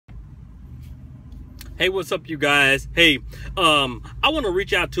Hey, what's up, you guys? Hey, I want to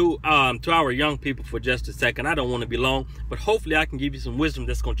reach out to our young people for just a second. I don't want to be long, but hopefully I can give you some wisdom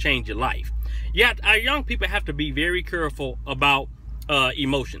that's going to change your life. Yet, our young people have to be very careful about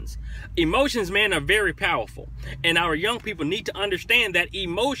emotions. Emotions, man, are very powerful, and our young people need to understand that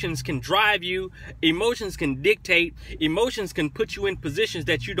emotions can drive you, emotions can dictate, emotions can put you in positions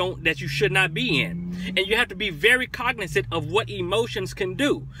that you should not be in, and you have to be very cognizant of what emotions can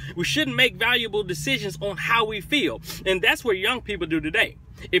do. We shouldn't make valuable decisions on how we feel, and that's what young people do today.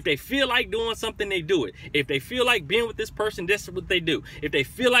 If they feel like doing something, they do it. If they feel like being with this person, that's what they do. If they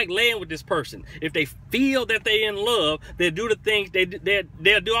feel like laying with this person, if they feel that they're in love, they'll do the things,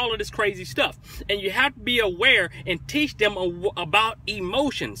 they'll do all of this crazy stuff. And you have to be aware and teach them about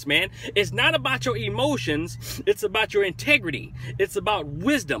emotions, man. It's not about your emotions. It's about your integrity. It's about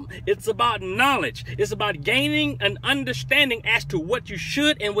wisdom. It's about knowledge. It's about gaining an understanding as to what you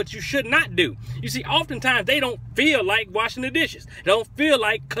should and what you should not do. You see, oftentimes they don't feel like washing the dishes. They don't feel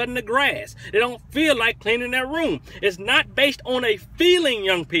like cutting the grass. They don't feel like cleaning their room. It's not based on a feeling,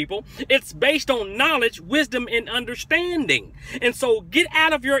 young people. It's based on knowledge, wisdom, and understanding. And so get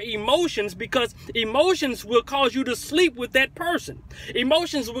out of your emotions, because emotions will cause you to sleep with that person.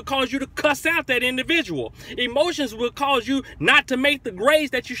 Emotions will cause you to cuss out that individual. Emotions will cause you not to make the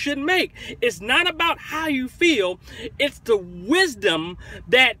grades that you should make. It's not about how you feel. It's the wisdom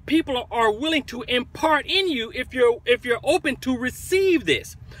that people are willing to impart in you if you're open to receive this.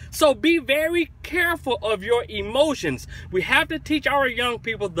 So be very careful of your emotions. We have to teach our young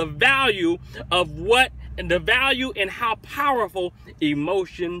people the value of and how powerful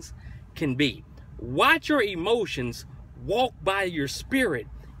emotions can be. Watch your emotions, walk by your spirit,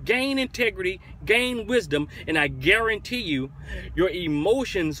 gain integrity, gain wisdom, and I guarantee you your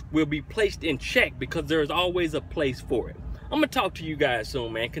emotions will be placed in check, because there's always a place for it. I'm gonna talk to you guys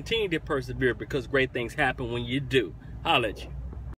soon, man. Continue to persevere, because great things happen when you do. Holla at you.